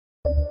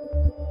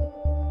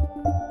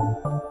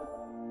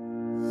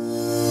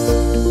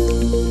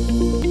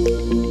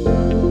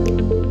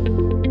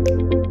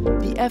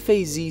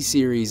FAZ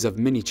series of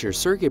miniature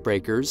circuit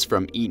breakers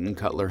from Eaton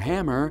Cutler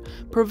Hammer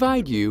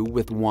provide you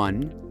with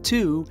 1,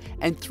 2,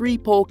 and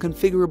 3-pole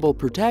configurable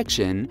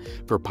protection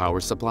for power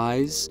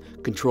supplies,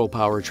 control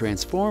power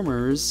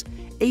transformers,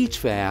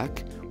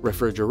 HVAC,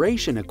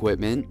 refrigeration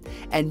equipment,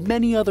 and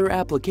many other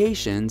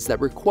applications that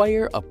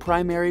require a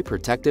primary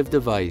protective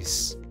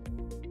device.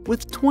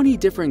 With 20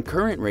 different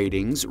current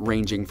ratings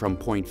ranging from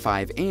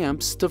 0.5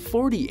 amps to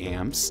 40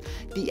 amps,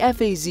 the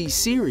FAZ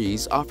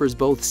series offers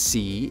both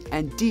C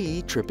and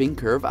D tripping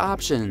curve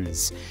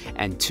options,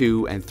 and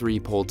 2 and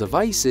 3-pole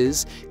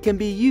devices can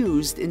be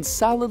used in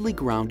solidly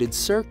grounded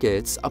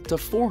circuits up to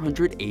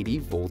 480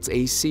 volts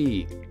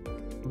AC.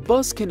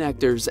 Bus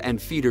connectors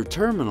and feeder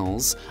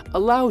terminals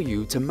allow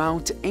you to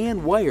mount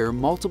and wire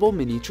multiple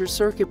miniature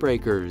circuit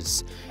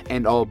breakers,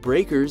 and all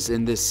breakers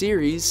in this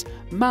series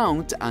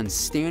mount on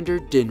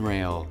standard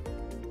DIN-rail.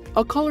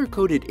 A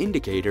color-coded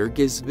indicator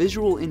gives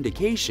visual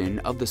indication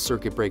of the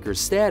circuit breaker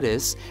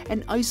status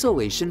and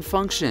isolation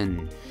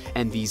function,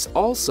 and these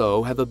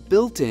also have a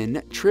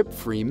built-in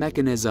trip-free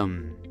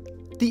mechanism.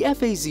 The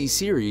FAZ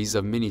series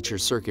of miniature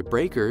circuit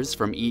breakers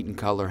from Eaton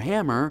Cutler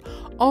Hammer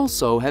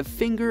also have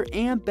finger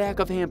and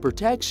back-of-hand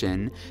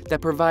protection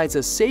that provides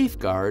a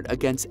safeguard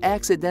against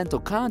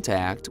accidental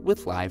contact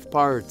with live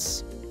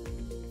parts.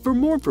 For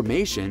more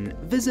information,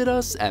 visit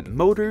us at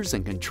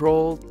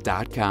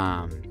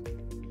motorsandcontrol.com.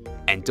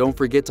 And don't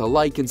forget to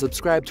like and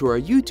subscribe to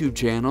our YouTube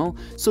channel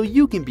so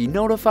you can be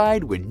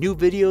notified when new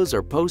videos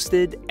are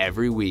posted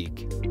every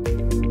week.